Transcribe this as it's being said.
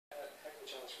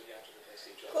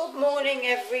Good morning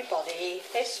everybody.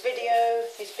 This video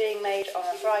is being made on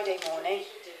a Friday morning.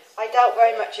 I doubt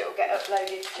very much it will get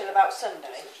uploaded till about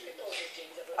Sunday.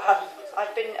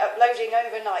 I've been uploading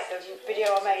overnight the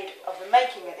video I made of the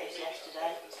making of this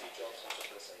yesterday.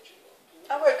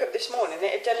 I woke up this morning,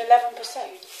 it had done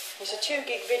 11%. It's a 2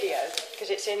 gig video because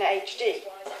it's in HD.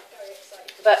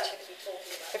 But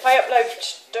if I upload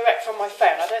direct from my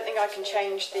phone, I don't think I can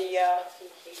change the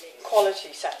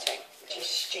quality setting, which is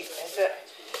stupid, but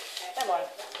never mind.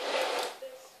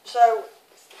 So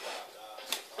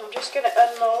I'm just going to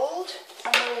unmould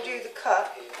and we'll do the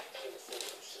cut.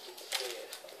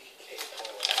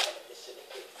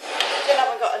 Still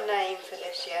haven't got a name for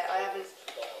this yet. I haven't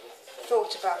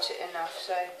thought about it enough,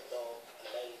 so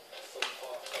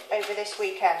over this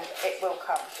weekend it will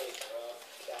come.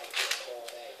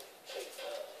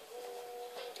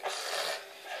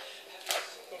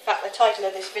 In fact, the title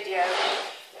of this video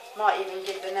might even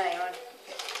give the name.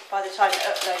 By the time it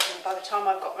uploads and by the time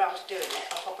I've got round to doing it,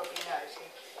 I'll probably know. So.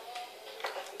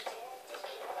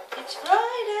 It's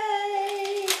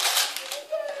Friday!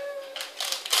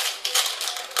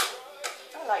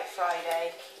 I like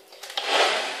Friday.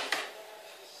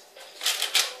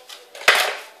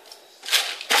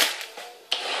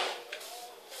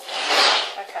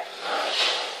 Okay.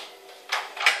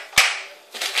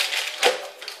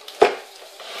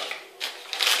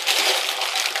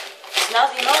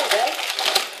 Snazzy mould, eh?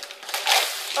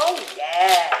 Oh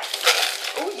yeah!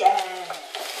 Oh yeah!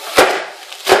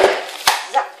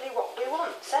 Exactly what we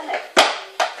want, isn't it?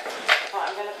 Right,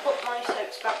 I'm going to put my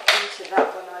soaps back into that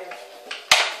when I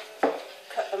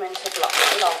cut them into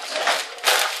blocks.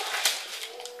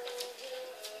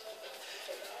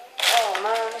 Oh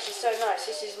man, this is so nice.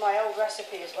 This is my old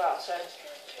recipe as well, so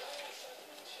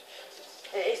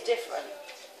it is different.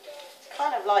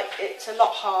 Kind of like, it's a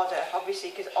lot harder, obviously,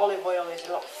 because olive oil is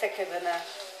a lot thicker than a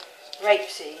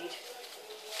rapeseed.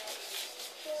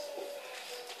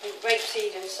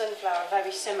 Rapeseed and sunflower are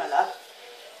very similar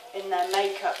in their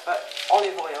makeup, but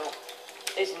olive oil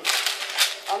isn't.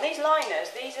 On these liners,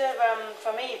 these are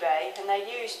from eBay, and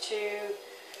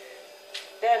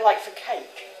they're like for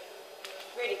cake.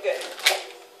 Really good.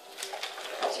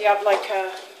 So you have like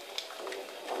a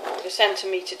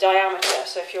centimetre diameter,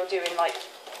 so if you're doing like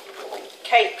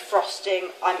cake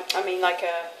frosting, I mean like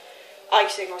a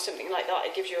icing or something like that,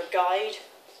 it gives you a guide.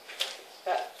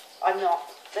 But I'm not.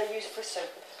 They use it for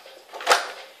soap.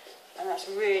 And that's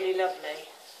really lovely.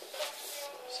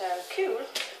 So cool.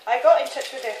 I got in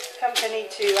touch with a company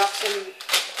to have some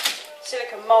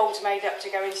silicone moulds made up to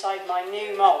go inside my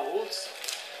new moulds.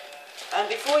 And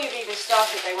before you've even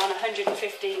started, they want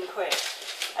 115 quid.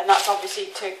 And that's obviously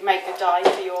to make the dye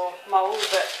for your mould,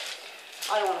 but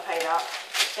I don't want to pay that.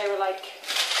 They were like,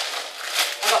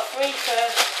 I got 3 for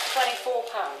 £24,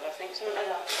 I think, something like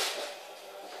that.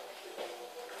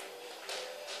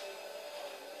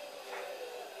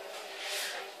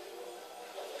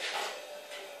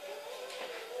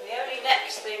 The only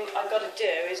next thing I've got to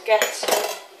do is get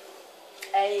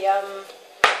a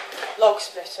log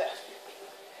splitter.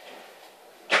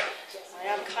 I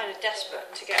am kind of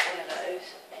desperate to get one of those.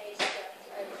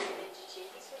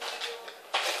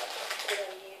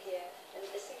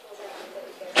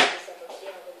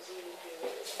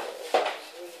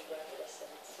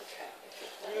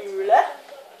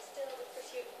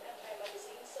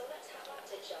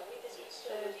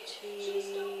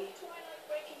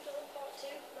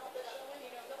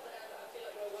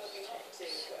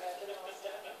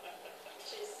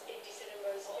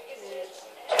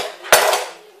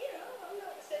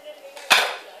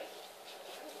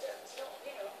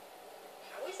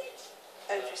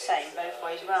 The same both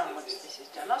ways round once this is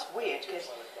done. That's weird because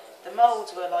the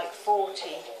moulds were like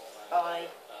 40 by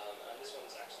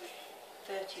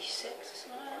 36 or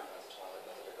something like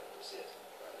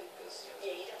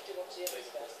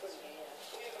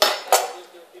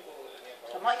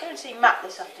that. I might go and see Matt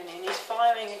this afternoon. He's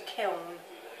firing a kiln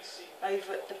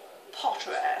over at the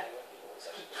Potter.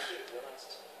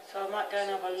 So I might go and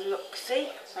have a look-see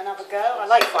and have a go. I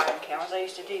like firing kilns, I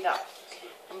used to do that.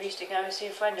 And we used to go and see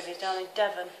a friend of his down in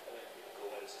Devon.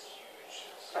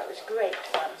 That was great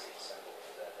fun.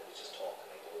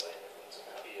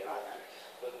 Right then.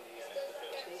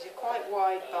 So these are quite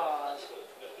wide bars.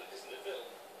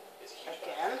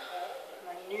 Again,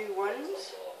 my new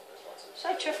ones.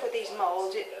 So tough with these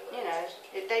moulds.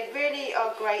 They really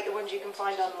are great, the ones you can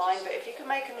find online. But if you can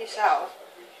make them yourself,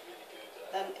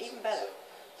 then even better.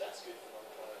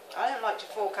 I don't like to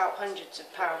fork out hundreds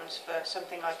of pounds for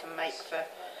something I can make for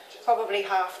probably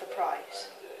half the price.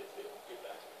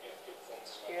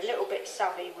 You're a little bit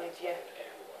savvy with your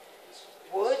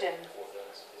wood and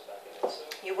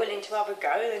you're willing to have a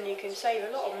go, then you can save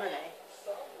a lot of money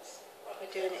by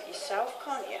doing it yourself,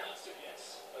 can't you?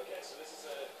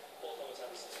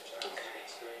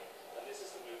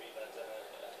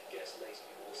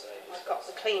 I've got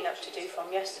the clean up to do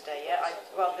from yesterday, yeah.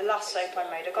 Well, the last soap I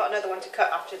made, I've got another one to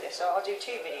cut after this, so I'll do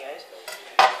 2 videos,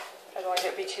 otherwise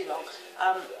it'll be too long.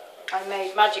 I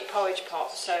made magic porridge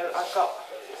pot, so I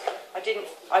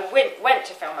went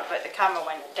to film it, but the camera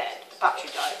went dead, the battery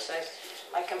died, so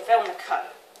I can film the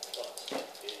cut.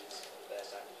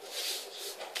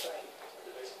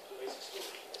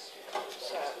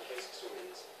 So,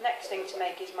 next thing to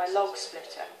make is my log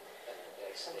splitter.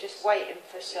 So I'm just waiting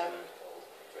for some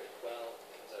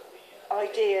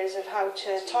ideas of how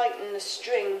to tighten the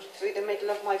string through the middle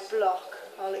of my block.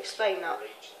 I'll explain that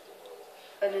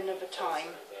in another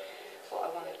time, what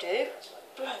I want to do.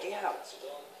 Bloody hell.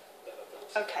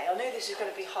 Okay, I know this is going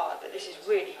to be hard, but this is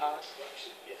really hard.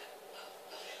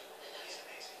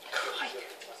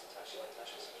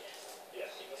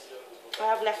 I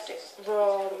have left it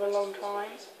rather a long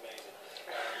time. It's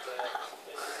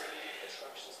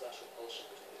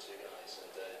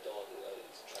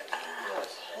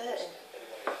hurting.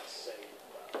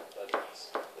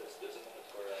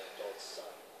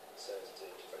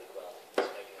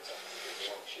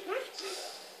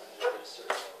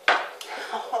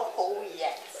 Oh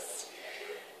yes.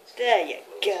 There you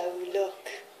go, look.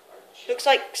 Looks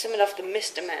like something off the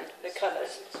Mr. Men, the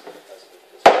colours.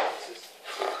 I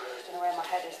don't know where my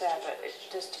head is there, but it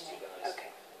does to me. Okay.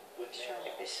 Just trying to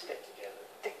get this a bit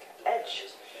thicker edge.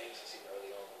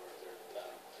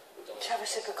 Let's have a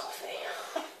sip of coffee.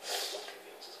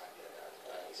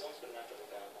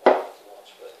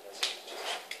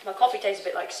 My coffee tastes a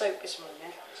bit like soap this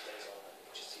morning.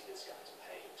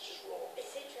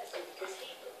 It's interesting because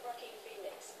he put Joaquin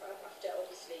Phoenix after,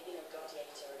 obviously, you know,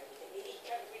 Gladiator and everything. He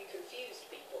kind of really confused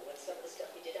people with some of the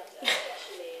stuff he did after,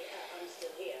 especially I'm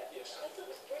Still Here, which I thought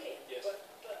was brilliant.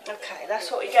 Okay, that's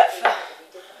what you get for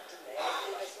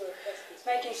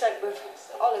making soap with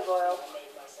olive oil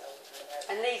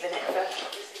and leaving it for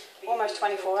almost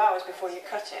 24 hours before you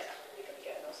cut it.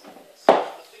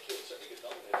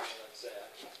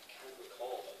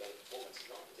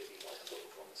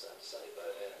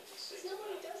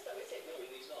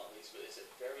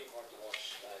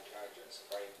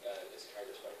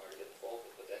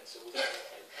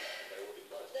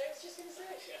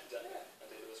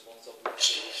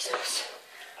 Jesus.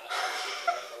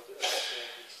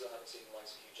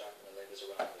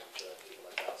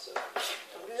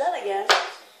 That again.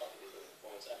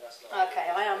 Okay,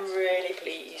 I am really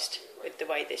pleased with the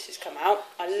way this has come out.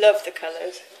 I love the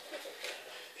colours.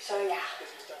 So yeah,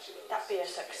 that'd be a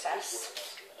success.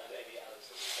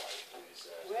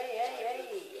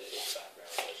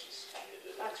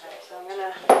 Okay, so I'm going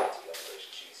to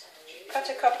cut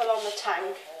a couple on the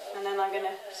tank, and then I'm going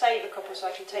to save a couple so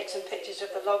I can take some pictures of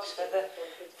the logs for the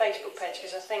Facebook page,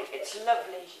 because I think it's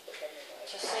lovely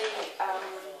to see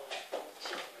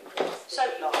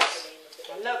soap logs.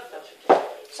 I love them.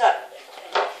 So,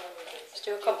 let's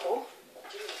do a couple.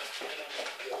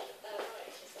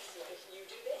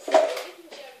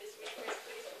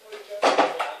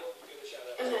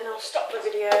 And then I'll stop the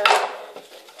video,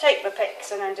 take my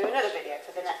pics, and then do another video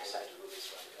for the next one.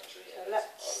 So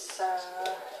let's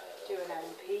do an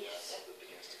end piece.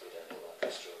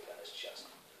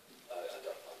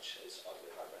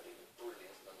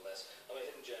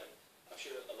 I'm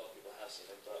sure a lot of people have seen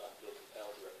it, but I feel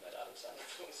compelled to recommend Adam Sandler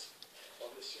films on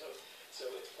this show. So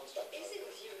it comes back. Is it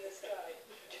With You in the Sky?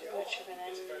 Too much of an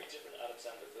end. It's a very different Adam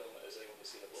Sandler film as anyone who's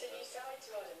seen it. It's a new side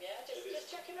to Adam, yeah? Just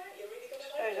check him out. You're really going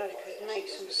to like it. I could make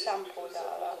some samples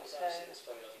out of that. So. It's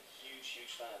funny enough, a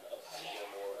huge fan of Happy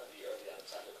Gilmore and the early Adam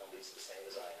Sandler comedies, the same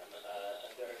as I am.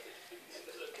 And there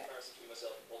is a comparison between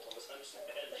myself and Paul Thomas Anderson.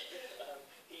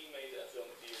 He made a film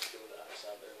a few years ago with Adam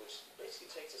Sandler, which basically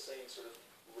takes the same sort of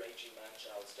raging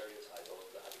man-child stereotype of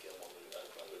the Happy Gilmore movie and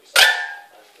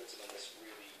puts him in this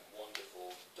really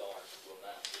wonderful, dark,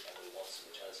 romantic Emily Watson,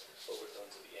 which has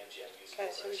overtones of the MGM music. Okay,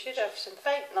 so we should have some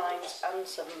fake lines and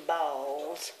some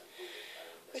balls.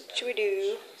 Which we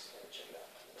do.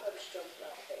 Thank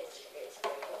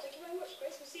you very much,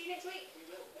 Chris. We'll see you next week. We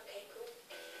will. Okay, cool.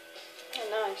 Oh,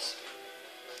 nice.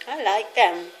 I like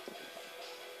them.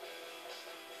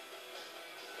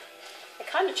 They're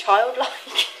kind of childlike.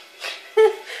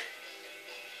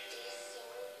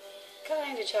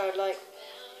 Kind of childlike.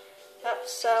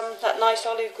 That's that nice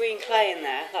olive green clay in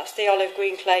there. That's the olive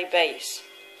green clay base,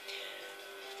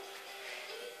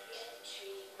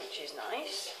 which is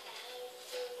nice.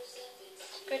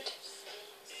 Good.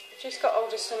 Just got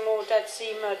hold of some more Dead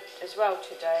Sea mud as well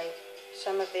today.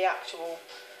 Some of the actual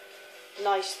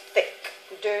nice thick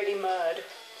dirty mud,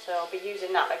 so I'll be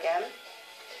using that again.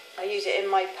 I use it in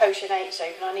my Potion 8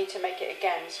 soap and I need to make it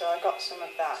again, so I got some of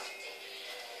that.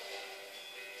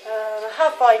 I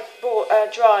have bought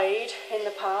dried in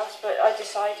the past, but I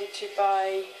decided to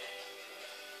buy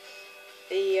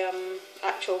the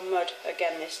actual mud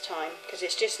again this time, because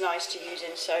it's just nice to use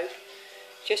in soap.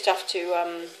 Just have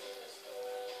to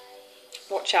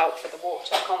watch out for the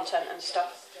water content and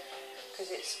stuff,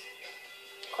 because it's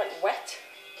quite wet.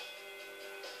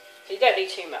 You don't need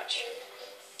too much.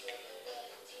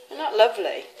 Isn't that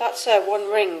lovely? That's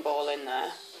one ring ball in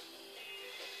there.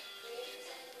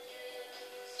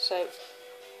 So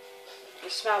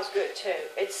it smells good too.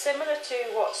 It's similar to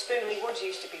what Spoonley Woods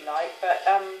used to be like, but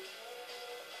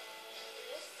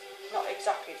not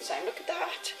exactly the same. Look at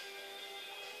that.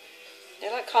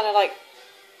 They're like kind of like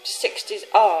 60s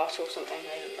art or something,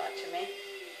 they look like to me.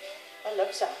 I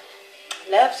love them.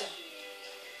 Love them.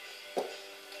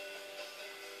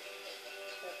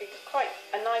 It'll be quite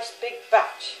a nice big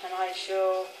batch, and I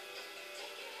shall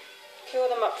fill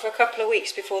them up for a couple of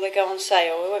weeks before they go on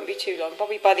sale. It won't be too long,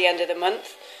 probably by the end of the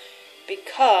month,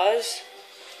 because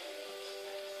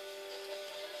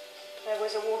there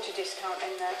was a water discount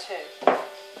in there too.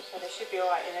 So they should be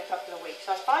alright in a couple of weeks.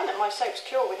 I find that my soaps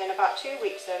cure within about 2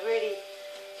 weeks. They're really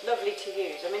lovely to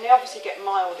use. I mean, they obviously get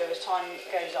milder as time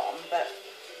goes on, but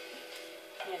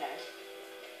you know,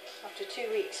 after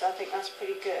 2 weeks I think that's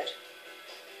pretty good.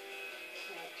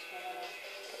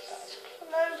 Get that as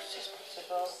close as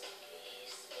possible.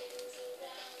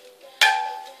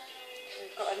 So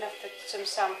we've got enough for some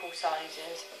sample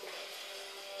sizes.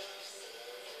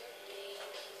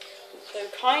 So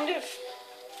kind of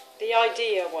the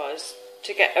idea was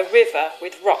to get a river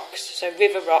with rocks, so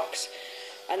river rocks,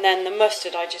 and then the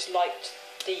mustard, I just liked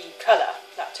the colour,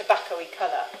 that tobacco-y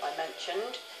colour I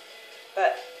mentioned,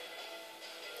 but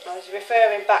I was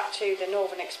referring back to the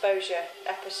Northern Exposure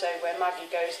episode where Maggie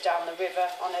goes down the river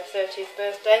on her 30th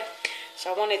birthday,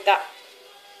 so I wanted that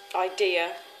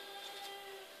idea,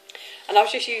 and I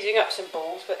was just using up some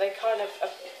balls, but they kind of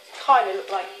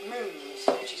look like moons,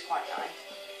 which is quite nice.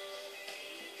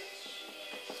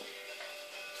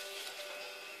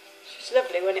 It's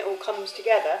lovely when it all comes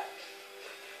together.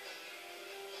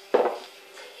 I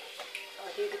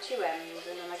do the 2 ends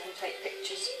and then I can take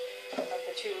pictures of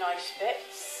the 2 nice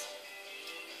bits.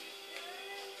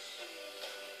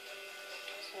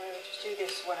 So I'll just do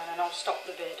this one and then I'll stop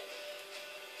the vid.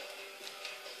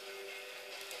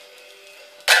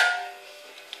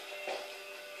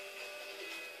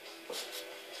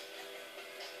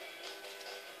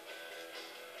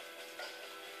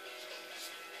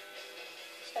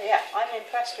 So yeah, I'm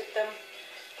impressed with them.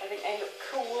 I think they look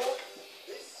cool.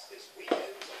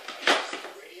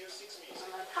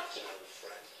 And I'm happy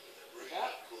with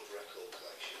that.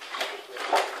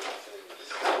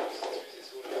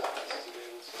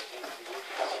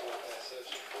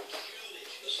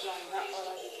 Just line that while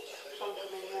I plonk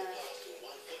them in there.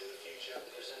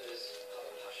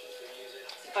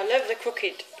 I love the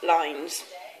crooked lines,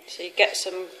 so you get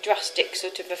some drastic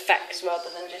sort of effects rather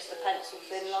than just the pencil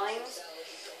thin lines.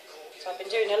 So I've been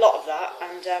doing a lot of that,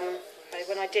 and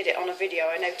when I did it on a video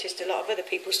I noticed a lot of other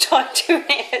people started doing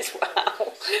it as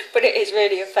well, but it is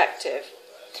really effective.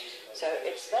 So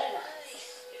it's there now.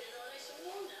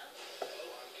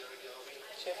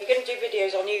 So if you're going to do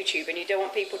videos on YouTube and you don't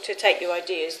want people to take your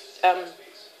ideas,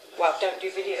 well, don't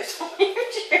do videos on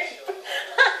YouTube.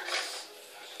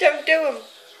 Don't do them,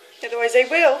 otherwise they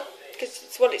will, because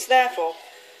it's what it's there for.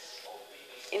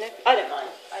 You know, I don't mind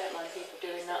people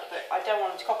doing that, but I don't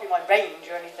want them to copy my range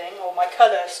or anything, or my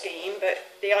colour scheme, but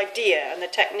the idea and the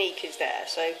technique is there,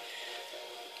 so,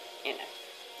 you know,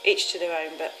 each to their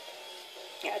own, but,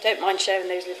 yeah, I don't mind sharing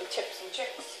those little tips and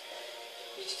tricks.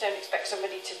 You just don't expect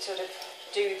somebody to sort of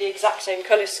do the exact same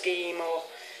colour scheme, or,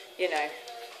 you know,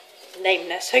 name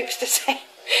their soaps the same.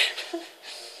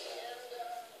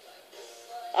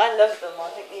 I love them, I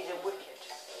think these are wicked.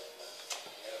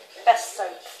 Best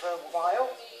soap for a while.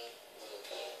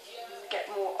 Get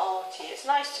more arty. It's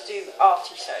nice to do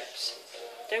arty soaps,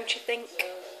 don't you think?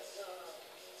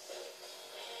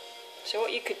 So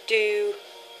what you could do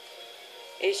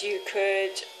is you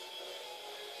could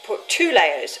put 2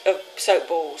 layers of soap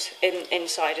balls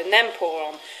inside and then pour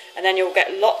on, and then you'll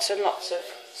get lots and lots of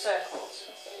circles.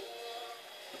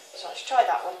 So let's try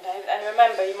that one day. And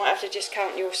remember, you might have to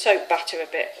discount your soap batter a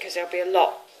bit, because there'll be a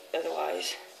lot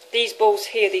otherwise. These balls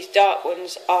here, these dark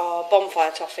ones, are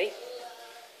bonfire toffee.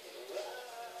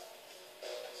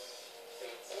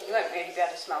 You won't really be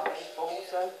able to smell these balls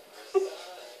though.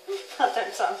 That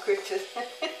don't sound good, does it?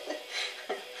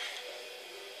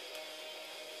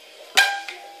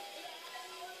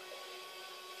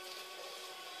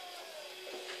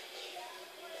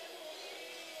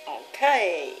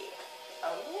 Okay.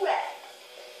 Alright.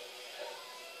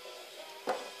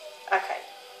 Okay,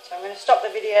 so I'm going to stop the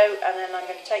video and then I'm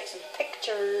going to take some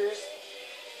pictures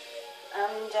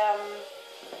and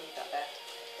leave that there.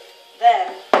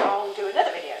 Then I'll do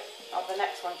another video of the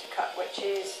next one to cut, which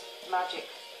is Magic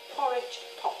Porridge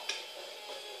Pot.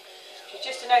 It's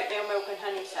just an oatmeal, milk and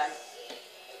honey scent.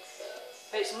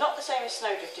 But it's not the same as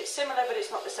Snowdrift. It's similar, but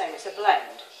it's not the same. It's a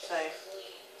blend. So,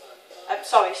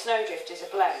 sorry, Snowdrift is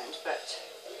a blend, but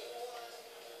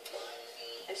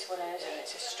this one isn't.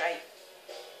 It's a straight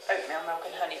oatmeal, milk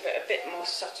and honey, but a bit more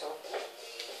subtle.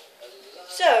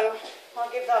 So,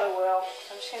 I'll give that a whirl.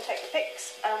 I'm just going to take the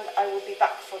pics and I will be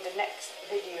back for the next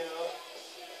video.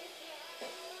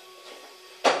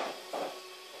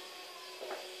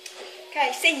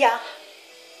 Okay, see ya!